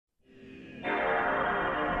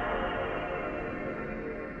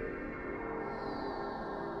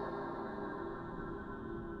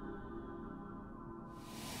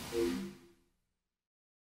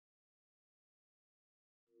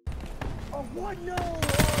What? No!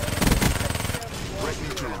 Threat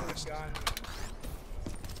neutralized.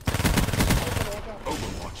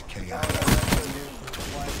 Overwatch KO.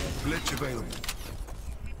 Glitch available.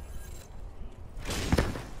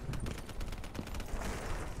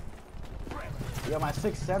 Yo, my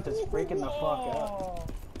sixth sense is freaking the fuck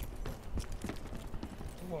up.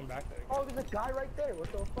 I'm going back there. Oh, there's a guy right there.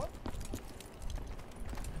 What the fuck?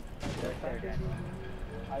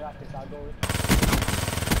 I got this. I'll go.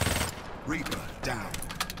 Reaper down.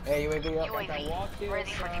 Hey, UAV up. UAV,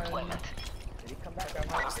 ready for deployment. Did he come back?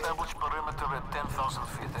 Establish perimeter at 10,000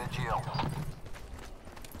 feet AGL.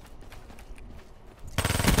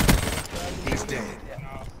 He's dead.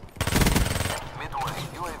 Midway,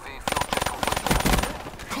 UAV fuel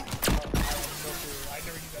check complete. I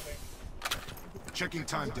never use that thing. Checking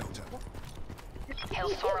time delta.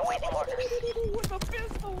 Hellstorm awaiting orders. With a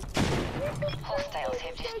pistol! Hostiles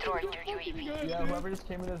have destroyed your UAV. Yeah, whoever just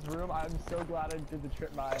came in this room, I'm so glad I did the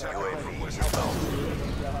trip by. UAV is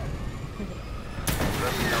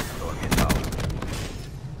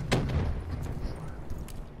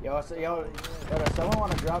Yo, does someone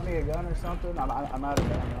want to drop me a gun or something? I'm out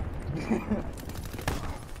of ammo.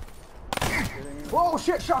 Whoa,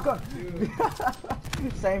 shit, shotgun!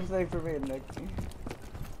 Same thing for me and Nick.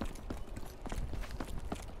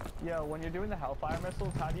 Yo, when you're doing the Hellfire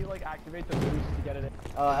missiles, how do you like activate the boost to get it in?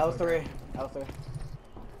 L3.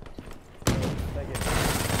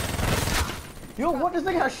 Yo, what? This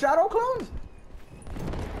thing has shadow clones?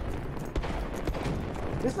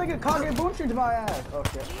 This nigga Kage Bunshin to my ass. Oh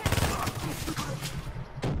shit.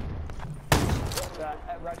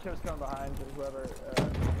 Retro's coming behind whoever.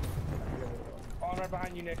 Oh, I'm right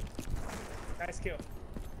behind you, Nick. Nice kill.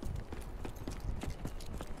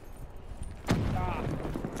 Ah.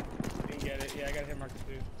 Didn't get it. Yeah, I gotta hit Marcus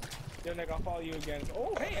too. Yo, Nick, I'll follow you again.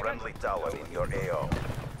 Oh, hey, Friendly tower in your AO.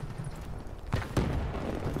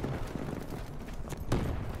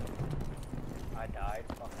 I died.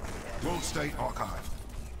 World State Archive.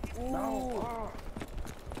 No.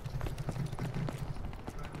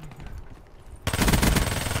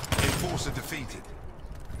 Enforcer defeated.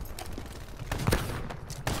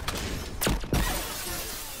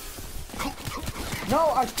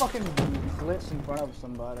 No, I fucking glitched in front of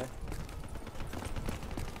somebody.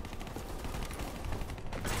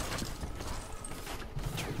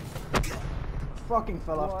 Fucking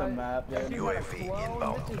fell off the map, dude. UAV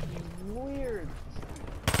inbound. This is weird.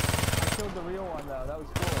 I killed the real one though. That was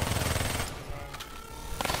cool.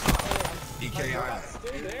 EKI.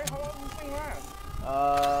 Stay there? How long does this thing last?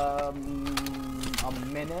 A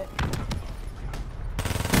minute.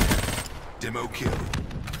 Demo kill.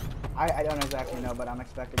 I don't exactly know, but I'm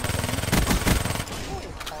expecting nothing.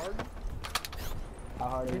 Hard. How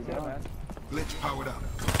hard are you going? Glitch powered up.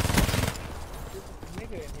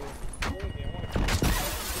 Nigga in here.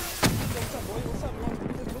 What's up, boy? What's up, boy?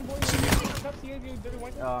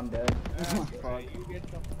 Oh, I'm dead. Fuck. You get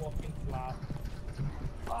the fucking flop.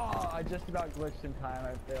 Oh, I just about glitched in time.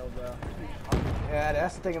 I failed though. Yeah,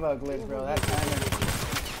 that's the thing about glitch, bro. That timing.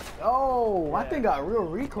 Oh, my thing got real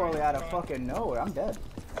recoily out of fucking nowhere. I'm dead.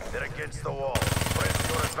 They're against the wall. Press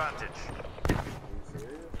your advantage.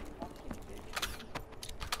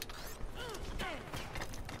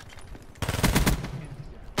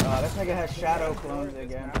 This nigga has shadow clones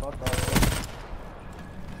again. Fuck that.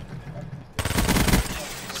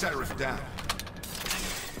 Seraph down.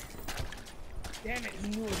 Damn it, he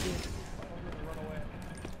knew it did. I was gonna run away.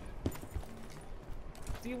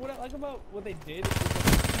 See, what I like about what they did is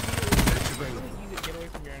it's really easy to get away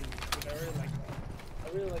from your enemies. I really like that. I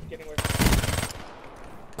really like getting away from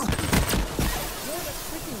no, that's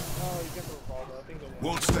freaking... Oh, you got the revolver. I think the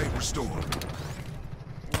World State restored.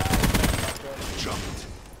 Jumped.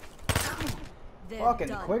 Fucking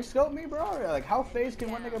quick scope me, bro? Like, how phased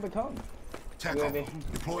can one nigga become? Takeoff.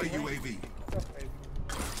 Deploy UAV. In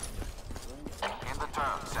the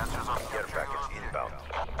turn, sensors on Care package inbound.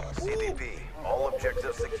 CDP. All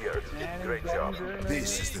objectives secured. Great job.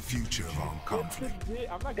 This is the future of armed conflict.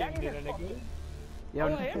 I'm not getting dinner, nigga. Yo,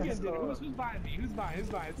 Oh, I am getting dinner. Who's buying me? Who's buying?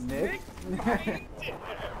 It's Nick? buying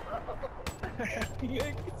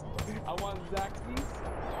dinner. I want Zaxby's.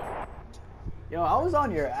 Yo, I was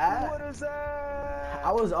on your ass. What is that?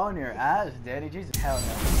 I was on your ass, Daddy. Jesus, hell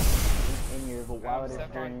no. In your wildest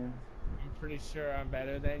dreams. I'm pretty sure I'm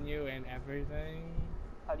better than you in everything.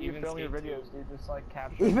 How do you Even film your skate videos? Do you just like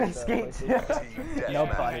capture? Even the, skate.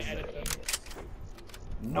 Nobody.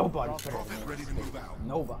 Nobody. Ready to move out.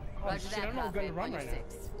 Nobody. Oh shit, I don't know what gun to run right now.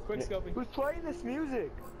 Quick scoping. Who's playing this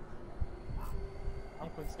music? I'm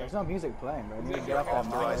quick There's scoping. no music playing, bro. You need to get off that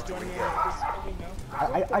Authorized mic. to Joining me engage. in quick scoping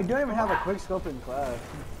now. I don't even have a quick scope in class.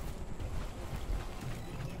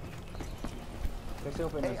 Let's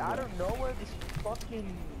open Hey, this I again. don't know where this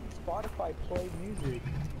fucking Spotify play music.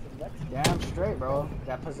 Damn straight, bro.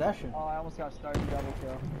 That possession. Oh, I almost got started double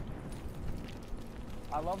kill.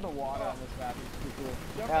 I love the water on this map. It's pretty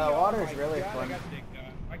cool. Yeah, the water is Oh my really God, fun. I got dicked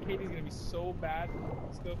on. My KD's gonna be so bad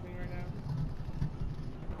scoping right now.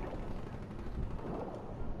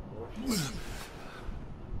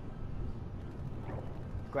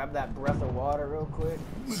 Grab that breath of water real quick.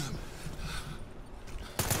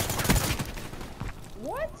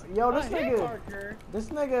 What? Yo, this A hit nigga, marker?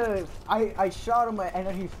 I shot him and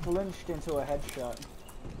then he flinched into a headshot.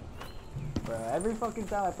 Bro, every fucking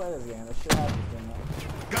time I play this game, this shit happens to me.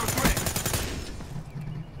 Got a threat.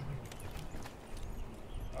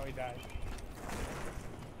 Oh, he died.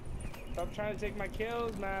 Stop trying to take my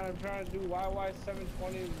kills, man. I'm trying to do YY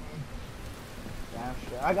 720, man. Damn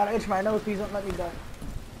shit. I gotta itch my nose, please don't let me die.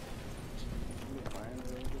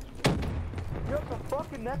 Yo, the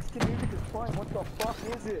fucking next to music is playing. What the fuck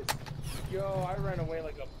is this? Yo, I ran away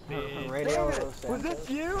like a bitch. Radio Damn it. Was Santos. this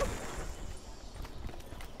you?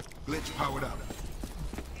 Glitch powered up.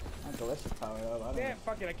 I'm delicious powered up. I don't Yeah, know.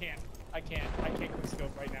 fuck it, I can't quick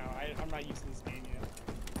scope right now. I'm not used to this game yet.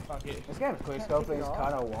 Fuck it. This game's quick scoping is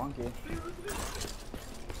kind of wonky.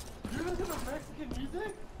 You listen to Mexican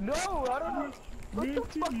music? No, I don't know. What the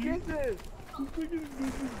fuck is this?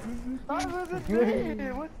 How was it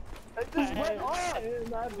me? What? It just went on.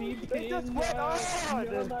 It just went on.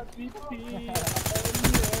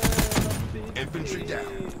 Infantry down.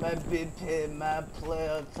 My big pit, my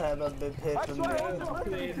player time, my big pit That's for why I me. wasn't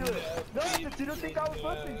listening to it. No, since you don't think I was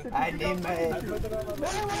listening. Since I you need think my, I was listening to it.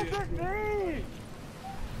 That wasn't me.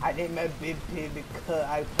 I need my big pit because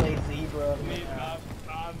I play zebra.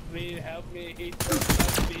 Please help me. He's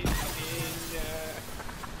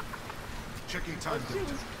Checking time That shit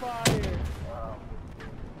delta. was fire.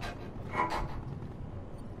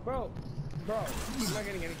 Bro, I'm not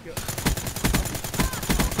getting any kills.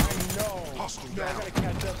 I know. Hostile Yo, I down. gotta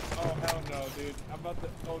catch up. Oh, hell no, dude. I'm about to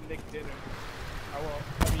owe Nick dinner.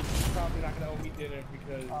 I mean, he's probably not gonna owe me dinner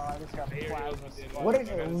because I just got the area plasma. owes me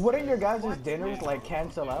dinner. Wouldn't your guys' dinners like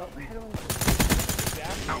cancel out?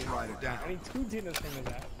 Exactly. Outrider down. I need 2 dinners from his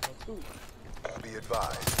ass. No, 2. Be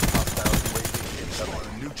advised. Hostile UAV Spotted incoming.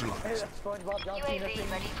 and Hey, neutralized. that's SpongeBob John Cena UAV thing.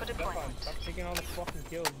 ready for deployment. Stop taking all the fucking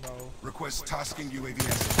kills, bro. Request tasking UAV.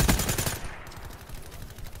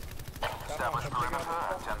 Establish perimeter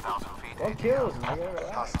at 10,000 feet. What kills, nigga? Relax.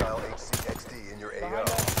 Hostile HCXD in your Behind AO.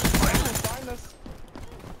 us. Find us.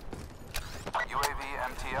 UAV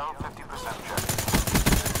MTL 50% check.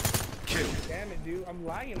 Kill. Damn it, dude. I'm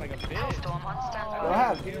lagging like a bitch. Hellstorm on standby.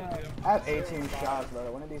 I have 18 shots,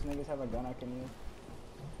 brother. One of these niggas have a gun I can use.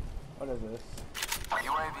 What is this?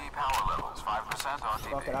 UAV power levels 5%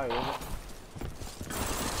 Fuck it, RTB. I'll use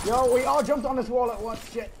it. Yo, we all jumped on this wall at once.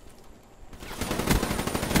 Shit.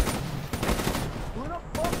 Who the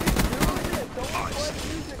fuck is doing it? Don't play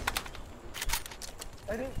music.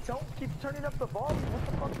 And then don't keep turning up the volume. What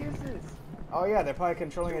the fuck is this? Oh yeah, they're probably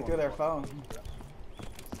controlling it through their phone.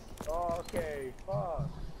 Oh, okay, fuck.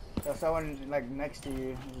 So someone like next to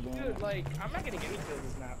you is doing Dude, it. like, I'm not getting any kills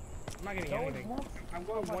this map. I'm not getting No, anything. it's not. I'm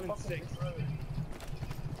going 1 and 6.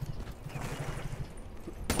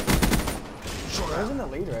 Shot Who's out. in the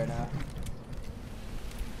lead right now?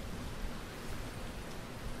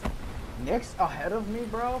 Nick's ahead of me,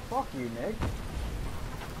 bro? Fuck you, Nick.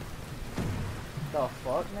 The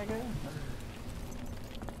fuck, nigga?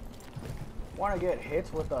 Wanna get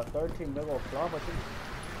hits with a 13 mil flop, but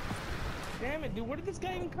Damn it, dude. Where did this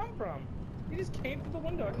guy even come from? He just came through the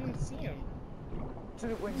window. I didn't even see him. To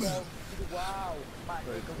the window. To the wow. My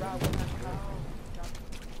around when I come.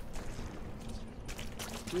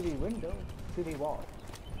 to the window, to the wall,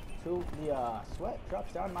 to the sweat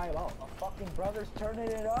drops down my ball. My fucking brother's turning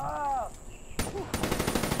it up.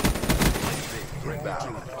 Threat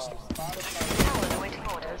bound. Tower awaiting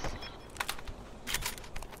orders.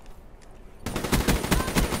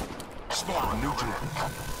 Spot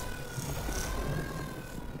neutralized.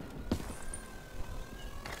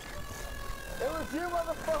 It was you,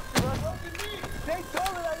 motherfucker. They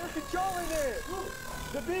told me that you're controlling it.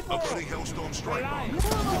 The people. Upcoming Hellstorm strike.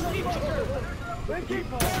 They keep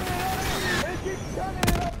turning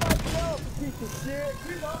it up myself, piece of shit.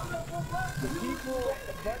 The people.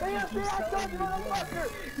 Hey, I told you, motherfucker.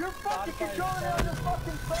 You're fucking controlling it on your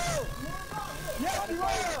fucking phone. Yes, you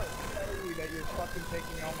are. Telling you that you're fucking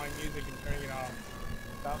taking all my music and turning it off.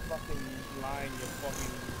 Stop fucking lying. You're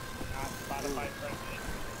fucking not Spotify friendly.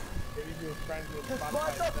 Maybe you're friends with Just Spotify.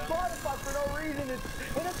 bought up stuff. Spotify for no reason. And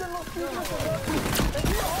it's a little secret for nothing. And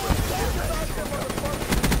you always talk about them,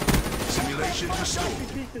 motherfucker. Simulation restored. You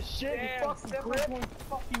piece of shit, you Damn, fucking Steph crip. going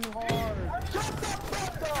fucking hard. Shut the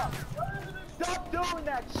fuck up! Stop doing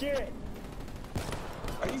that shit!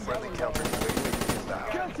 Friendly counter UAV is down.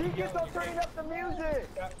 Because he gets on turning up the music!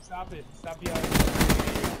 Stop it. Stop yelling.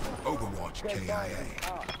 Overwatch KIA.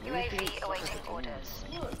 UAV awaiting orders.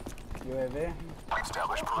 UAV?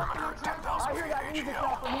 Establish perimeter at 10,000 I hear feet that music now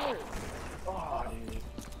AGL. from here. Oh, dude.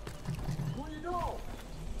 What do you know?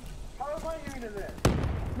 How am I hearing it then?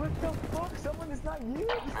 What the fuck? Someone is not you?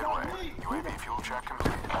 It's not Midway. me. UAV fuel check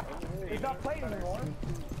complete. It's not playing anymore.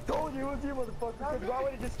 Told you it was you, motherfucker. Because why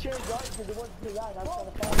would it just change guns? Because it wasn't me. I'm trying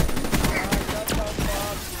to find it. Shut the fuck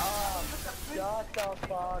up. Shut the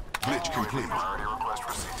fuck Glitch up. complete. Priority request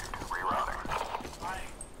received. Rerouting.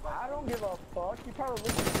 I don't give a fuck. You probably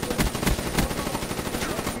listen to it.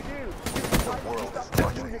 What do you do? The world is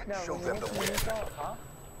watching. Show them the win. Huh?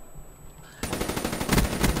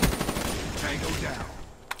 Tango down.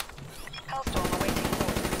 Hellstorm awaiting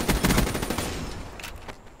orders.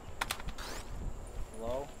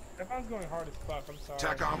 Hello? That one's going hard as fuck. I'm sorry.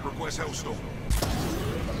 TACOM request Hellstorm.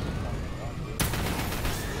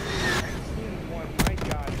 21. My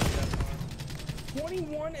God, that's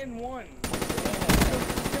 21 and 1. They're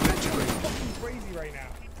fucking crazy right now.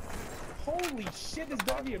 Holy shit, there's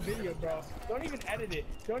gonna be a video, bro. Don't even edit it.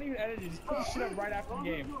 Don't even edit it. Just put the shit up right after the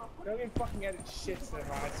game. Don't even fucking edit shit,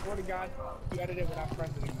 Stefan. I swear to God, you edit it without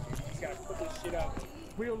friends in the game. You just gotta put this shit up.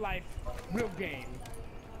 Real life, real game.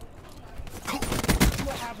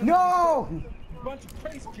 What happens? No! A bunch of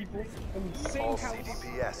crazy people in the same All house.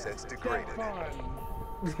 CDP assets degraded.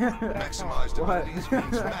 Maximized What? abilities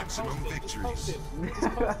means maximum Post victories. it.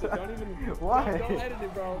 Just post it. Don't even. Why? Don't edit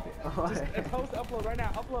it, bro. Why? Just post, upload right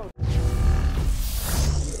now. Upload.